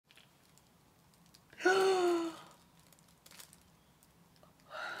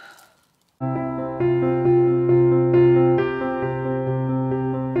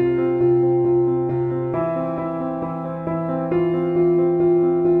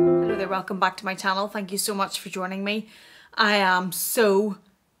welcome back to my channel. Thank you so much for joining me. I am so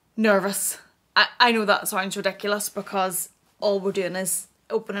nervous. I know that sounds ridiculous because all we're doing is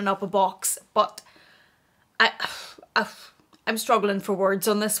opening up a box, but I'm struggling for words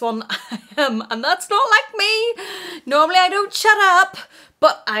on this one. And that's not like me. Normally I don't shut up,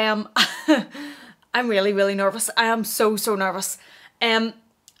 but I am I'm really nervous. I am so nervous.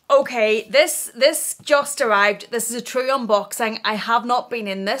 Okay, this just arrived. This is a true unboxing. I have not been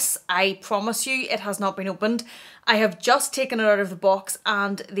in this. I promise you it has not been opened. I have just taken it out of the box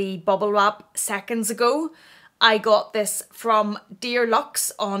and the bubble wrap seconds ago. I got this from Dear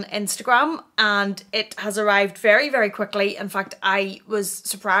Lux on Instagram and it has arrived very quickly. In fact, I was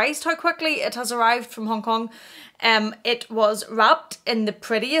surprised how quickly it has arrived from Hong Kong. It was wrapped in the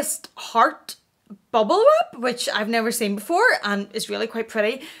prettiest heart bubble wrap, which I've never seen before and is really quite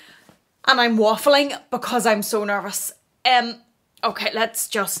pretty. And I'm waffling because I'm so nervous. Okay, let's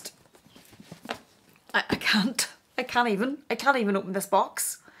just... I can't even open this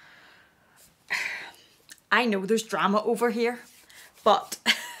box. I know there's drama over here, but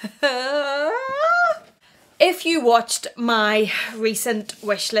if you watched my recent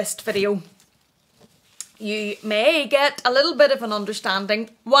wishlist video, you may get a little bit of an understanding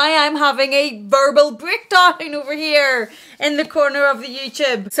why I'm having a verbal breakdown over here in the corner of the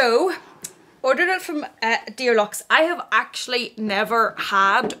YouTube. So, ordered it from Dear Lux. I have actually never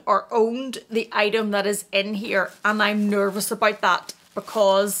had or owned the item that is in here, and I'm nervous about that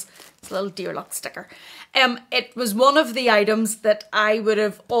because it's a little Dear Lux sticker. It was one of the items that I would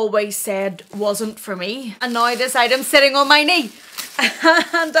have always said wasn't for me, and now this item's sitting on my knee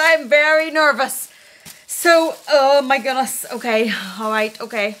and I'm very nervous. So, oh my goodness, okay, alright,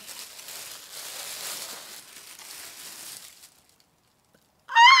 okay.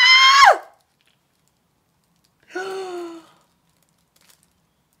 Ah!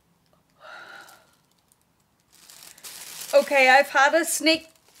 Okay, I've had a sneak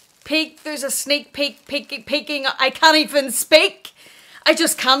peek, there's a sneak peek, peeking, I can't even speak. I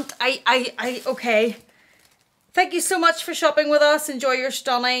just can't, okay. Thank you so much for shopping with us. Enjoy your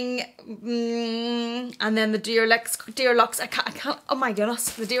stunning, and then the Dear Lux, I can't, oh my goodness,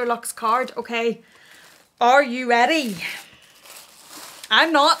 the Dear Lux card, okay. Are you ready?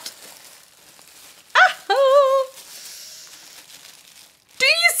 I'm not. Ah! Do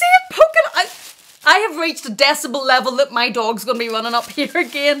you see it poking? I have reached a decibel level that my dog's gonna be running up here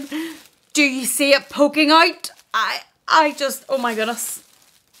again. Do you see it poking out? I just, oh my goodness.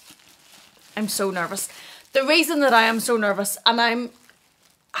 I'm so nervous. The reason that I am so nervous, and I'm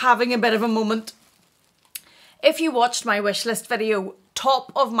having a bit of a moment, if you watched my wishlist video,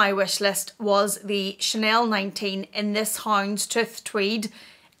 top of my wishlist was the Chanel 19 in this Houndstooth Tweed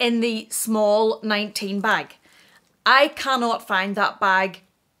in the small 19 bag. I cannot find that bag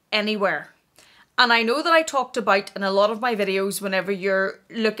anywhere. And I know that I talked about in a lot of my videos, whenever you're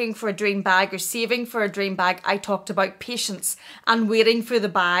looking for a dream bag or saving for a dream bag, I talked about patience and waiting for the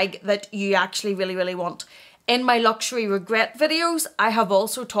bag that you actually really want. In my luxury regret videos, I have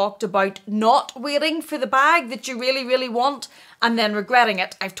also talked about not waiting for the bag that you really want and then regretting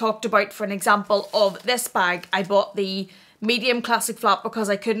it. I've talked about, for an example of this bag, I bought the medium classic flap because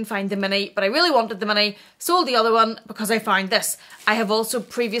I couldn't find the mini, but I really wanted the mini, sold the other one because I found this. I have also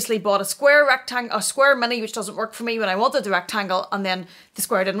previously bought a square mini, which doesn't work for me when I wanted the rectangle, and then the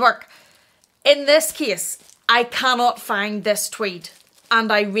square didn't work. In this case, I cannot find this tweed,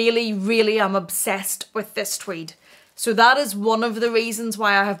 and I really am obsessed with this tweed. So that is one of the reasons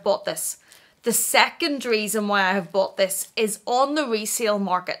why I have bought this. The second reason why I have bought this is on the resale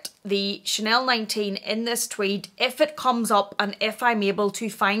market. The Chanel 19 in this tweed, if it comes up and if I'm able to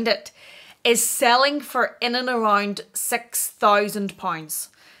find it, is selling for in and around £6,000.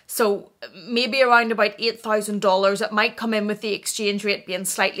 So maybe around about $8,000. It might come in with the exchange rate being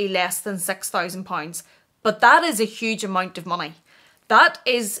slightly less than £6,000. But that is a huge amount of money. That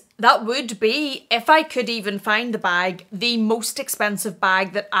would be, if I could even find the bag, the most expensive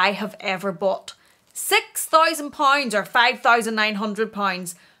bag that I have ever bought. £6,000 or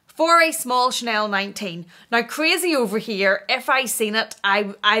 £5,900 for a small Chanel 19. Now, crazy over here, if I seen it,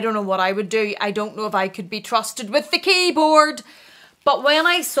 I don't know what I would do. I don't know if I could be trusted with the keyboard. But when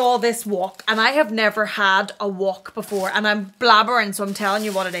I saw this wok, and I have never had a wok before, and I'm blabbering, so I'm telling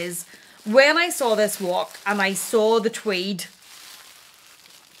you what it is. When I saw this wok and I saw the tweed,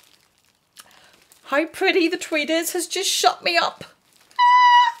 how pretty the tweed is has just shut me up.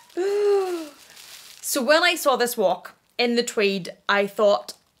 So when I saw this wok in the tweed, I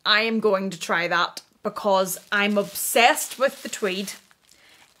thought, I am going to try that because I'm obsessed with the tweed.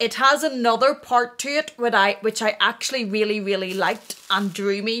 it has another part to it which I actually really liked and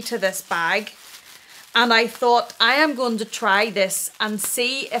drew me to this bag. And I thought, I am going to try this and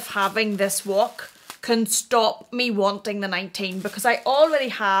see if having this walk can stop me wanting the 19, because I already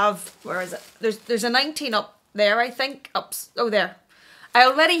have, where is it? There's a 19 up there, I think. Oh, there. I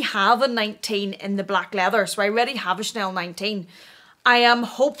already have a 19 in the black leather, so I already have a Chanel 19. I am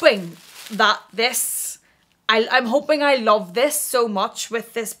hoping that this, I'm hoping I love this so much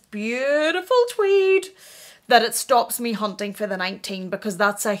with this beautiful tweed that it stops me hunting for the 19, because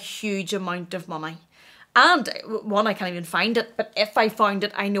that's a huge amount of money. And one, I can't even find it, but if I found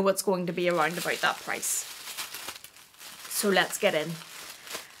it, I know it's going to be around about that price. So let's get in.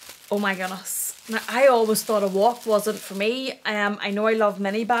 Oh my goodness. Now, I always thought a walk wasn't for me. I know I love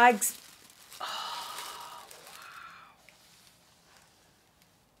mini bags. Oh,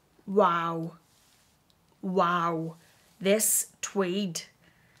 wow. Wow. This tweed.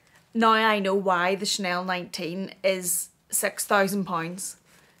 Now I know why the Chanel 19 is £6,000.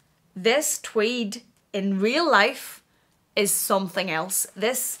 This tweed in real life is something else.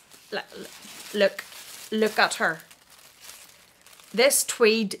 This, look at her. This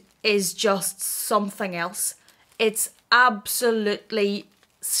tweed is just something else. It's absolutely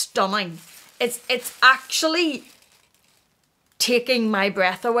stunning. It's actually taking my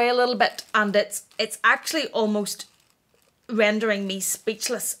breath away a little bit, and it's actually almost rendering me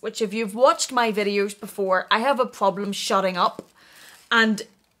speechless, which if you've watched my videos before, I have a problem shutting up, and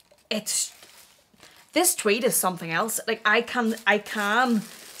this tweed is something else. Like, I can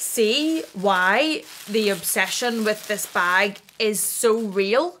see why the obsession with this bag is so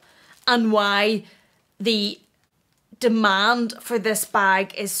real, and why the demand for this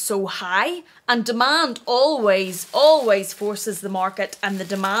bag is so high. And demand always forces the market, and the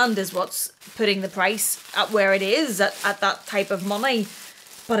demand is what's putting the price at where it is at that type of money.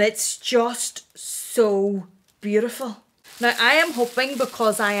 But it's just so beautiful. Now, I am hoping,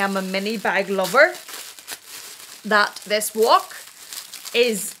 because I am a mini bag lover, that this walk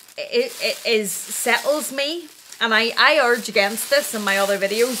settles me. And I urge against this in my other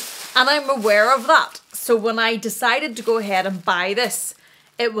videos, and I'm aware of that. So when I decided to go ahead and buy this,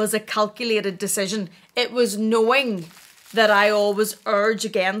 it was a calculated decision. It was knowing that I always urge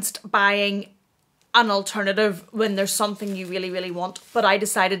against buying an alternative when there's something you really want. But I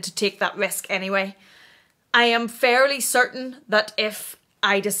decided to take that risk anyway. I am fairly certain that if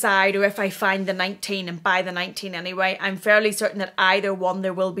I decide, or if I find the 19 and buy the 19 anyway, I'm fairly certain that either one,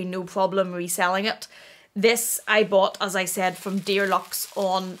 there will be no problem reselling it. This I bought, as I said, from Dear Lux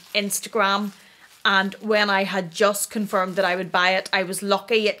on Instagram. And when I had just confirmed that I would buy it, I was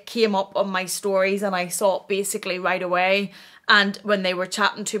lucky. It came up on my stories and I saw it basically right away. And when they were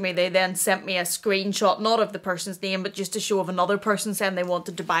chatting to me, they then sent me a screenshot, not of the person's name, but just a show of another person saying they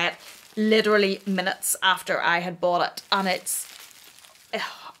wanted to buy it literally minutes after I had bought it. And it's,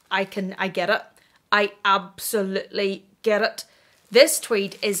 I get it. I absolutely get it. This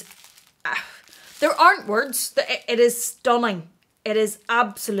tweed is, there aren't words. It is stunning. It is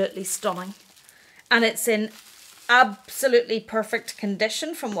absolutely stunning. And it's in absolutely perfect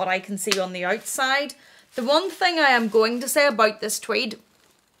condition from what I can see on the outside. The one thing I am going to say about this tweed,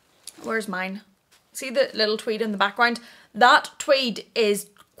 where's mine? See the little tweed in the background? That tweed is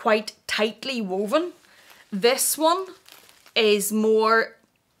quite tightly woven. This one is more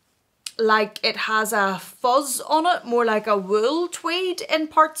like it has a fuzz on it, more like a wool tweed in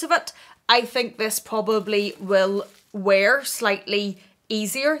parts of it. I think this probably will wear slightly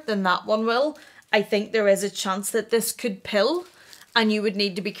easier than that one will. I think there is a chance that this could pill, and you would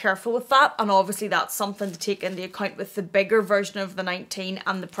need to be careful with that. And obviously that's something to take into account with the bigger version of the 19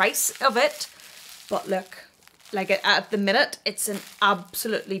 and the price of it. But look, like at the minute, it's in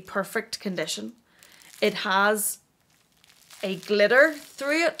absolutely perfect condition. It has a glitter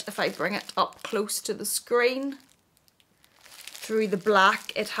through it. If I bring it up close to the screen, through the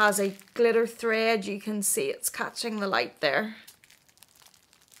black, it has a glitter thread. You can see it's catching the light there.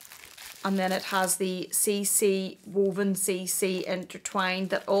 And then it has the CC, woven CC intertwined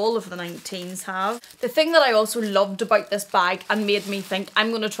that all of the 19s have. The thing that I also loved about this bag and made me think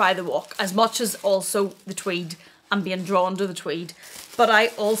I'm going to try the walk, as much as also the tweed and being drawn to the tweed, but I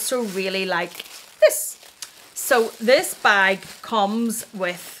also really like this. So this bag comes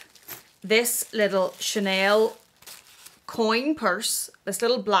with this little Chanel coin purse, this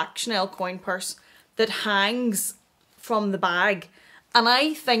little black Chanel coin purse that hangs from the bag. And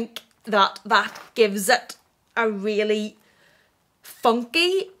I think that gives it a really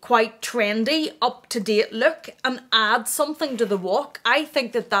funky, quite trendy, up-to-date look and adds something to the walk. I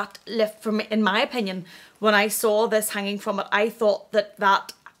think that lift, from, in my opinion, when I saw this hanging from it, I thought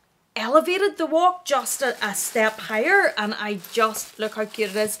that elevated the walk just a step higher, and I just, look how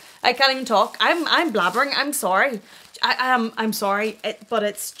cute it is. I can't even talk. I'm blabbering. I'm sorry. I'm sorry, but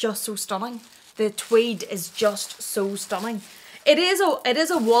it's just so stunning. The tweed is just so stunning. It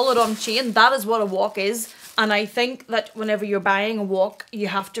is a wallet on chain. That is what a walk is. And I think that whenever you're buying a walk, you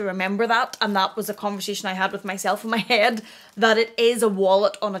have to remember that. And that was a conversation I had with myself in my head, that it is a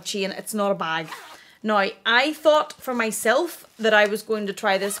wallet on a chain. It's not a bag. Now, I thought for myself that I was going to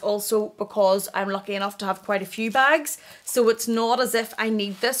try this also because I'm lucky enough to have quite a few bags. So it's not as if I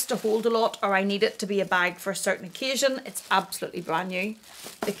need this to hold a lot or I need it to be a bag for a certain occasion. It's absolutely brand new.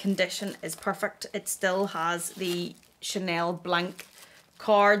 The condition is perfect. It still has the Chanel blank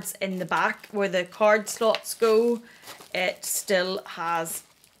cards in the back where the card slots go. It still has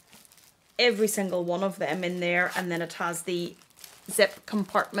every single one of them in there, and then it has the zip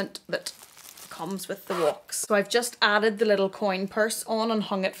compartment that comes with the walks. So I've just added the little coin purse on and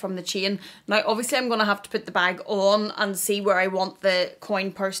hung it from the chain. Now obviously I'm going to have to put the bag on and see where I want the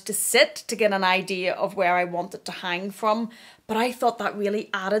coin purse to sit to get an idea of where I want it to hang from, but I thought that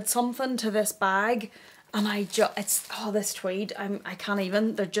really added something to this bag. And this tweed, I can't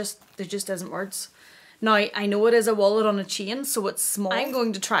even, there just isn't words. Now, I know it is a wallet on a chain, so it's small. I'm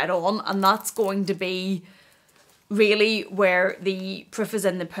going to try it on, and that's going to be really where the proof is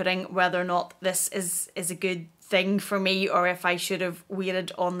in the pudding, whether or not this is a good thing for me or if I should have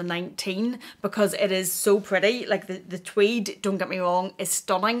waited on the 19, because it is so pretty. Like the tweed, don't get me wrong, is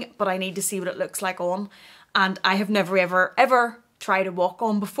stunning, but I need to see what it looks like on. And I have never ever tried a walk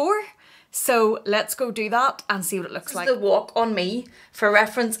on before. So let's go do that and see what it looks like. The walk on me. For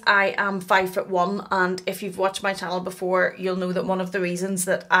reference, I am 5'1", and if you've watched my channel before, you'll know that one of the reasons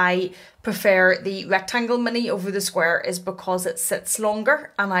that I prefer the rectangle mini over the square is because it sits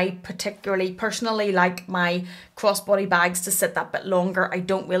longer, and I personally like my crossbody bags to sit that bit longer. I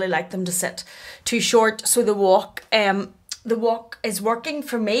don't really like them to sit too short. So the walk is working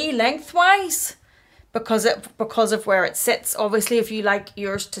for me lengthwise, because of where it sits. Obviously, if you like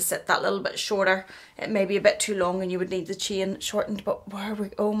yours to sit that little bit shorter, it may be a bit too long and you would need the chain shortened. But where are we?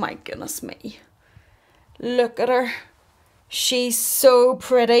 Oh my goodness me. Look at her. She's so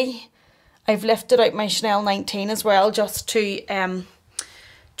pretty. I've lifted out my Chanel 19 as well, just to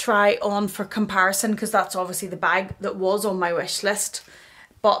try on for comparison, because that's obviously the bag that was on my wish list,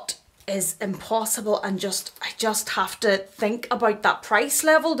 but is impossible, and I just have to think about that price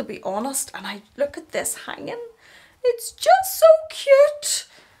level, to be honest. And I look at this hanging, it's just so cute.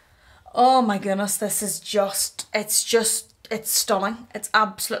 Oh my goodness, this is it's stunning. It's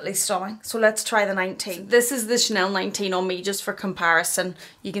absolutely stunning. So let's try the 19. This is the Chanel 19 on me, just for comparison.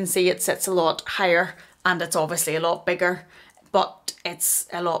 You can see it sits a lot higher, and it's obviously a lot bigger, but it's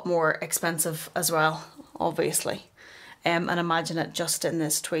a lot more expensive as well, obviously. And imagine it just in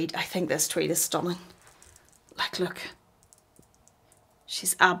this tweed. I think this tweed is stunning. Like, look.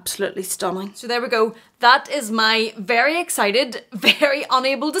 She's absolutely stunning. So there we go. That is my very excited, very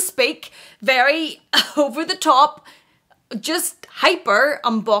unable to speak, very over the top, just hyper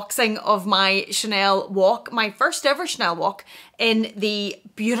unboxing of my Chanel walk, my first ever Chanel walk in the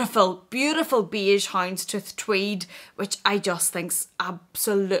beautiful, beautiful beige houndstooth tweed, which I just think's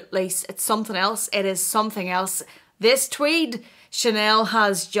absolutely, it's something else. It is something else. This tweed, Chanel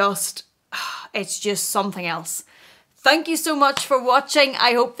has just, it's just something else. Thank you so much for watching.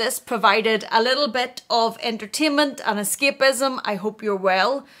 I hope this provided a little bit of entertainment and escapism. I hope you're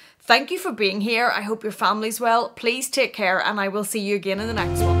well. Thank you for being here. I hope your family's well. Please take care, and I will see you again in the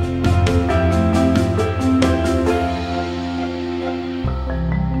next one.